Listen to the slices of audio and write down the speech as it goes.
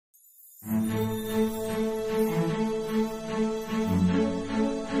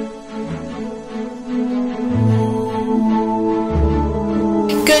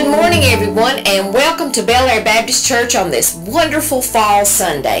everyone, and welcome to Bel-Aire Baptist Church on this wonderful fall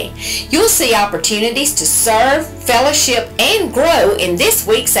Sunday. You'll see opportunities to serve, fellowship, and grow in this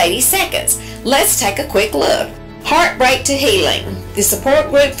week's 80 Seconds. Let's take a quick look. Heartbreak to Healing. The support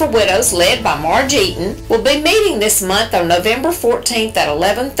group for widows led by Marge Eaton will be meeting this month on November 14th at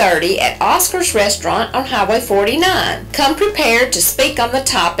 11:30 at Oscar's Restaurant on Highway 49. Come prepared to speak on the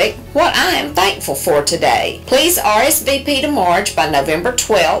topic, What I Am Thankful For Today. Please RSVP to Marge by November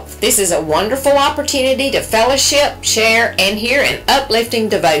 12th. This is a wonderful opportunity to fellowship, share, and hear an uplifting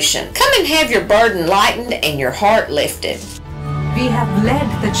devotion. Come and have your burden lightened and your heart lifted. We have led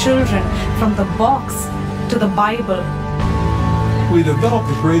the children from the box to the Bible. We developed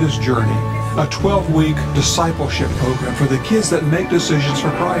the Greatest Journey, a 12-week discipleship program for the kids that make decisions for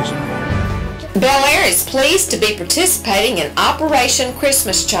Christ. Bel-Aire is pleased to be participating in Operation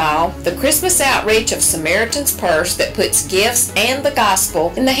Christmas Child, the Christmas outreach of Samaritan's Purse that puts gifts and the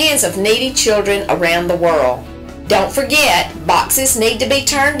gospel in the hands of needy children around the world. Don't forget, boxes need to be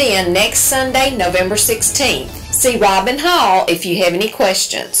turned in next Sunday, November 16th. See Robin Hall if you have any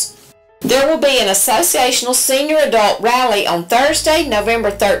questions. There will be an associational senior adult rally on Thursday, November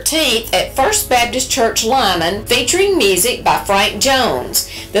 13th at First Baptist Church Lyman, featuring music by Frank Jones.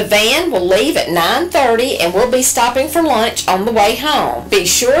 The van will leave at 9:30 and will be stopping for lunch on the way home. Be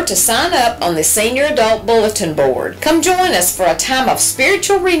sure to sign up on the senior adult bulletin board. Come join us for a time of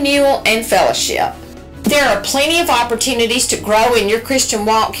spiritual renewal and fellowship. There are plenty of opportunities to grow in your Christian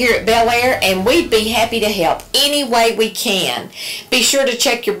walk here at Bel-Aire, and we'd be happy to help any way we can. Be sure to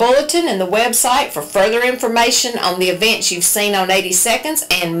check your bulletin and the website for further information on the events you've seen on 80 Seconds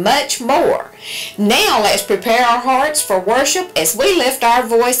and much more. Now let's prepare our hearts for worship as we lift our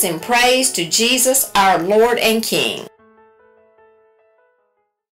voice in praise to Jesus, our Lord and King.